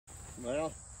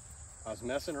Well, I was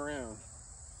messing around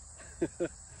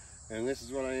and this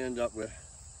is what I end up with.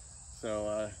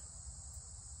 So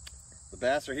the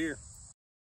bass are here.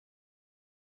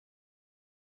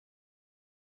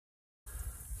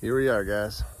 Here we are,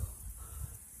 guys.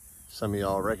 Some of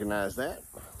y'all recognize that.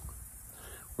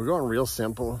 We're going real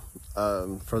simple.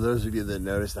 For those of you that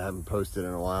noticed, I haven't posted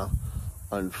in a while.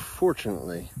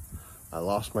 Unfortunately, I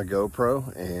lost my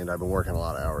GoPro and I've been working a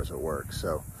lot of hours at work.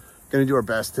 So gonna do our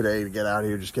best today to get out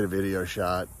here, just get a video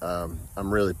shot. I'm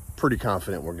really pretty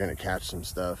confident we're gonna catch some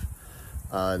stuff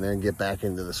and then get back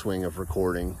into the swing of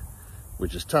recording,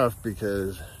 which is tough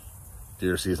because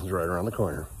deer season's right around the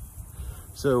corner.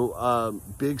 So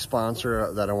big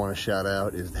sponsor that I want to shout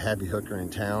out is the Happy Hooker in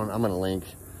town. I'm going to link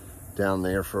down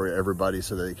there for everybody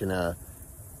so that they can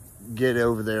get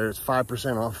over there. It's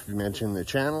 5% off if you mention the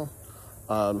channel.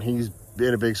 He's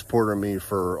been a big supporter of me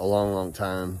for a long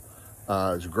time.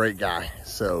 He's a great guy.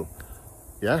 So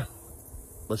yeah,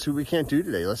 let's see what we can't do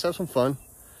today. Let's have some fun.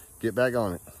 Get back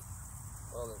on it.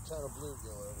 Well, there's a ton of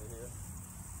bluegill over here.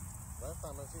 Last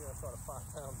time I was here, I caught a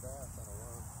 5-pound bass on a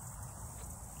worm.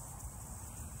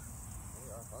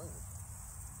 We are hungry.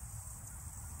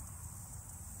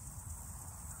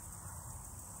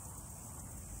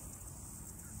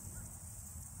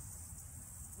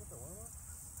 Get the worm up?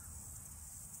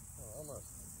 Oh, almost.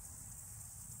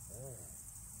 There.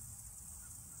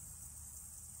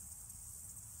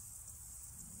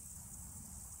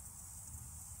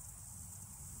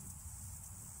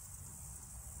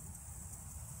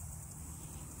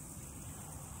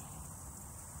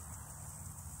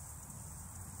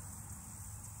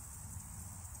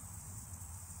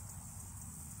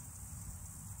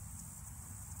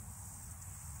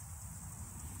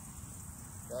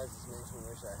 Guys, this makes me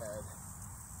wish I had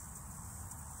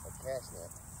a cast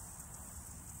net.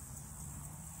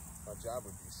 My job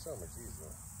would be so much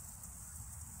easier.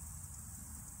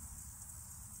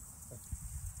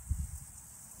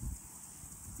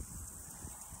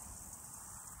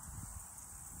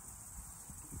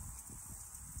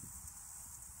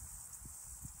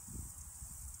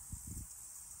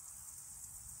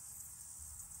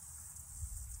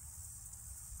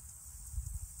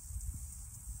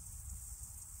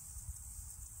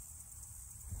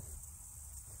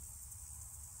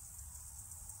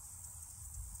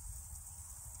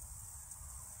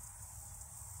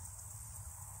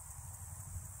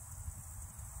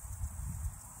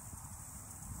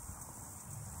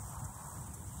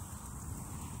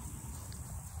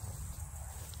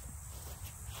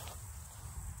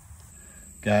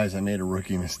 Guys, I made a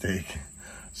rookie mistake.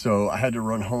 So I had to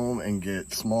run home and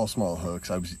get small hooks.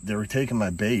 They were taking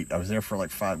my bait. I was there for like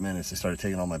 5 minutes. They started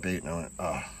taking all my bait and I went,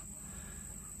 oh.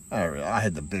 I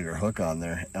had the bigger hook on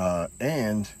there.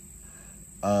 And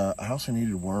I also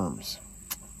needed worms.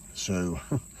 So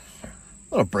a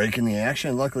little break in the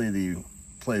action. Luckily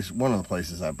one of the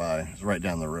places I buy is right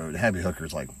down the road. Happy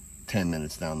Hooker's like 10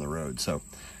 minutes down the road. So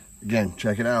again,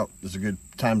 check it out. It's a good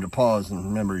time to pause and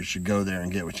remember you should go there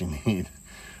and get what you need.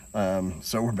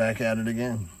 So we're back at it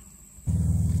again.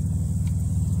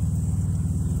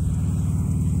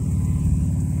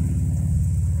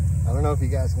 I don't know if you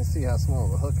guys can see how small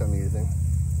of a hook I'm using.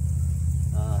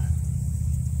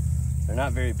 They're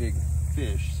not very big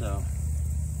fish, so,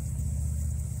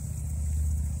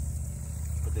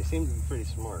 but they seem to be pretty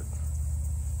smart.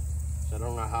 So I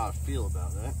don't know how I feel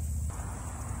about that.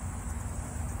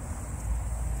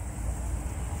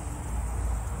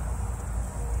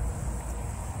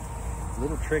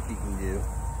 Little trick you can do.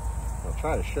 I'll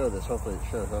try to show this. Hopefully it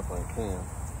shows up on cam.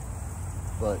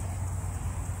 But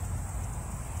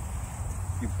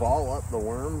if you ball up the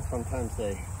worm, sometimes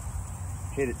they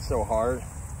hit it so hard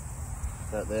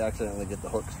that they accidentally get the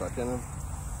hook stuck in them.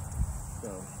 So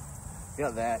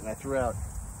got that, and I threw out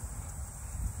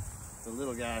the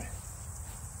little guy.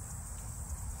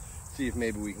 See if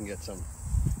maybe we can get some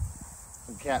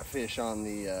catfish on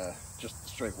the just the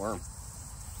straight worm.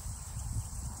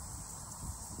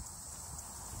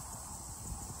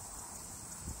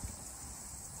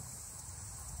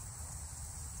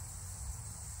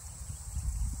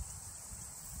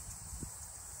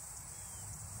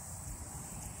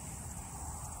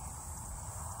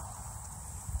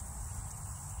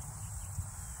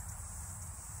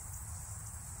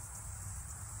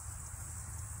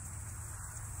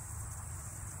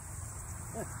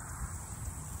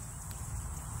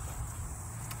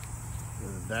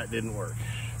 That didn't work.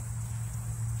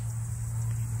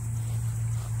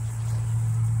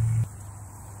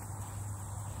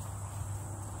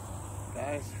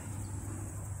 Guys,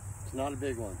 it's not a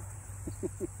big one,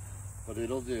 but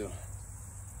it'll do.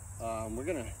 We're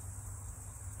gonna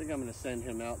think I'm gonna send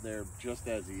him out there just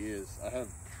as he is. I have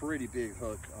pretty big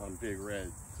hook on Big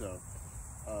Red, so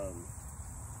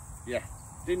yeah,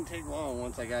 didn't take long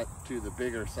once I got to the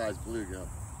bigger size bluegill.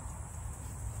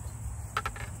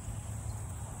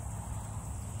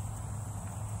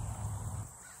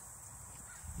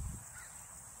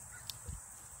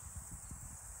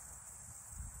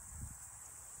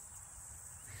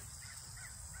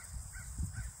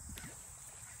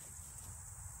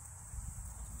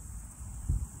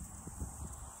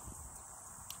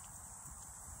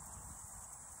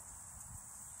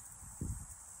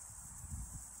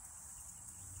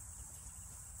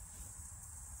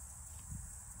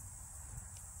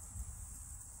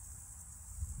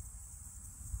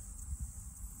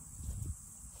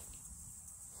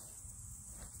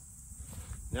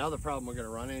 Now the problem we're going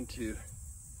to run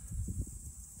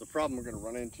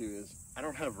into is I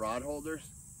don't have rod holders,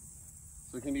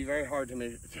 so it can be very hard to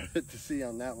make to see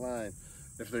on that line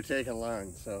if they're taking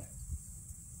line. So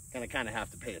kind of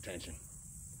have to pay attention.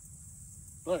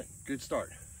 But good start,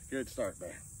 Bear.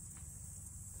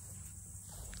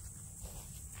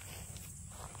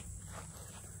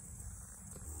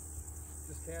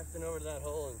 Just casting over to that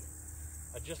hole, and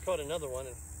I just caught another one,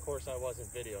 and of course I wasn't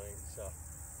videoing, so.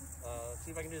 Let's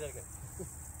see if I can do that again.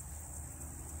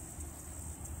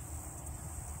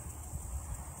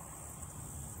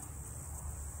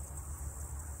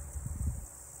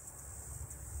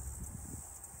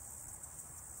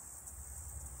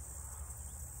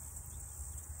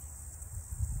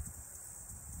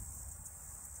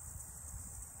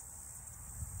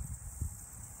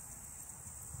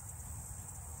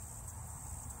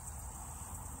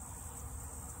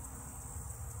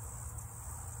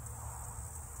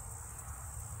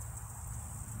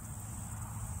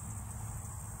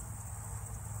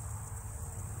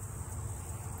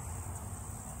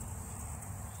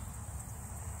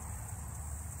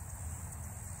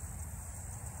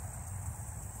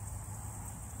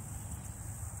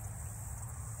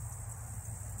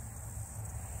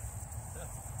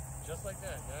 Just like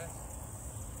that, guys.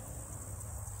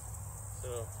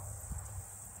 So,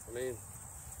 I mean,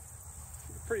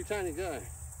 he's a pretty tiny guy.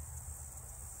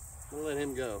 I'm gonna let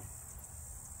him go.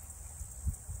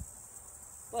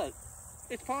 But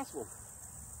it's possible.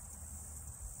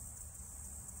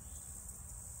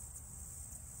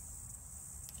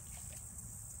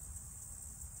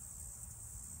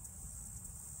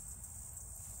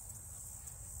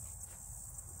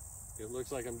 It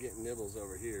looks like I'm getting nibbles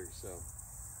over here, so.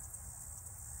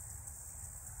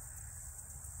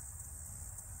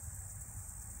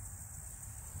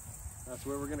 That's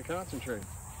where we're going to concentrate.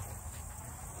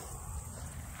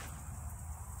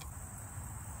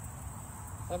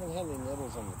 I haven't had any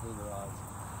nibbles on the bigger rods.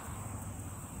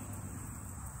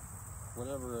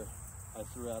 Whatever I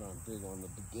threw out on a big one,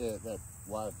 that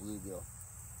live bluegill,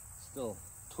 still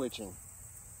twitching,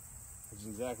 which is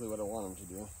exactly what I want them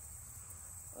to do.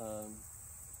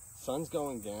 Sun's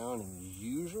going down, and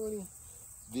usually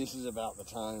this is about the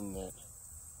time that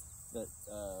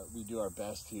we do our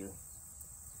best here.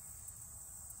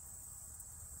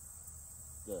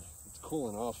 It's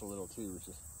cooling off a little too, which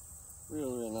is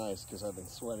really nice because I've been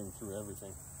sweating through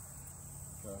everything.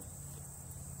 So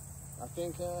I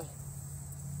think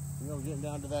we're getting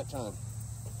down to that time,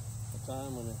 the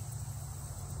time when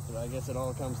I guess it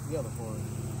all comes together for me.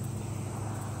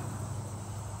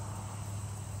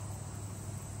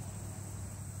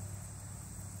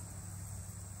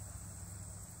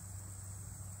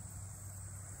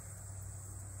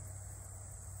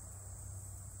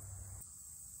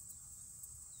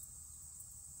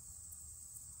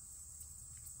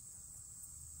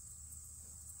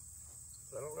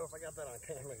 I don't know if I got that on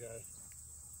camera, guys,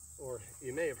 or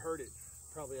you may have heard it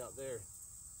probably out there.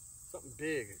 Something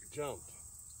big jumped,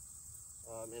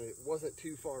 and it wasn't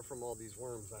too far from all these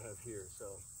worms I have here. So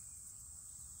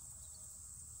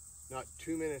not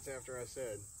 2 minutes after I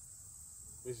said,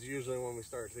 this is usually when we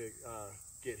start to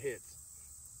get hits.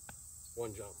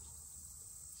 One jump.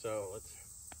 So let's,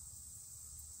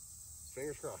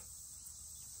 fingers crossed.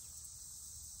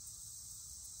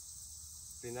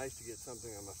 Be nice to get something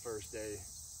on my first day,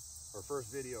 or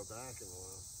first video back in a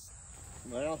while.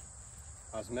 Well,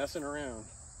 I was messing around,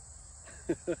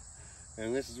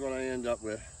 and this is what I end up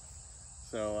with.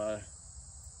 So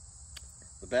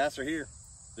the bass are here.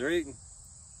 They're eating.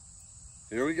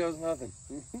 Here we goes nothing.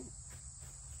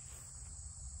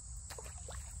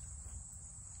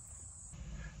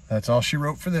 That's all she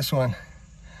wrote for this one.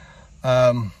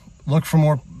 Look for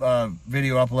more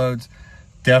video uploads.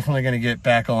 Definitely going to get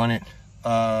back on it.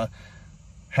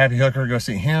 Happy Hooker, go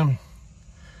see him.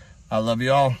 I love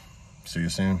you all. See you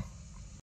soon.